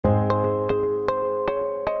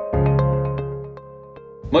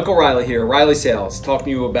Michael Riley here, Riley Sales, talking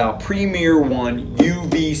to you about PremierOne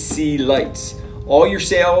UVC lights. All your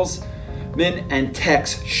salesmen and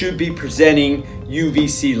techs should be presenting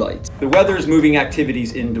UVC lights. The weather is moving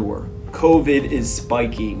activities indoor. COVID is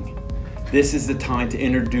spiking. This is the time to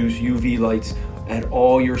introduce UV lights at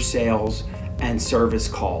all your sales and service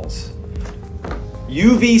calls.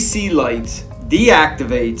 UVC lights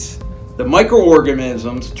deactivates the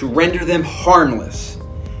microorganisms to render them harmless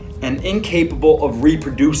and incapable of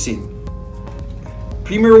reproducing.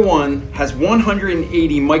 PremierOne has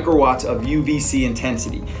 180 microwatts of UVC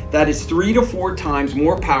intensity. That is 3 to 4 times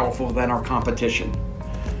more powerful than our competition.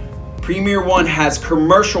 PremierOne has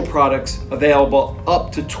commercial products available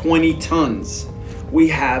up to 20 tons. We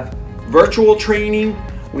have virtual training.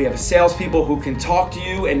 We have salespeople who can talk to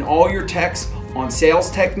you and all your techs on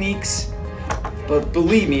sales techniques. But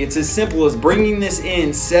believe me, it's as simple as bringing this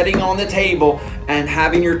in, setting on the table, and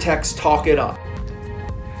having your techs talk it up.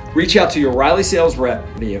 Reach out to your Riley sales rep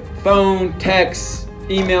via phone, text,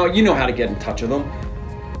 email. You know how to get in touch with them.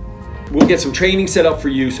 We'll get some training set up for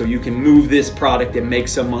you so you can move this product and make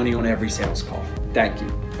some money on every sales call. Thank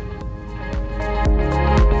you.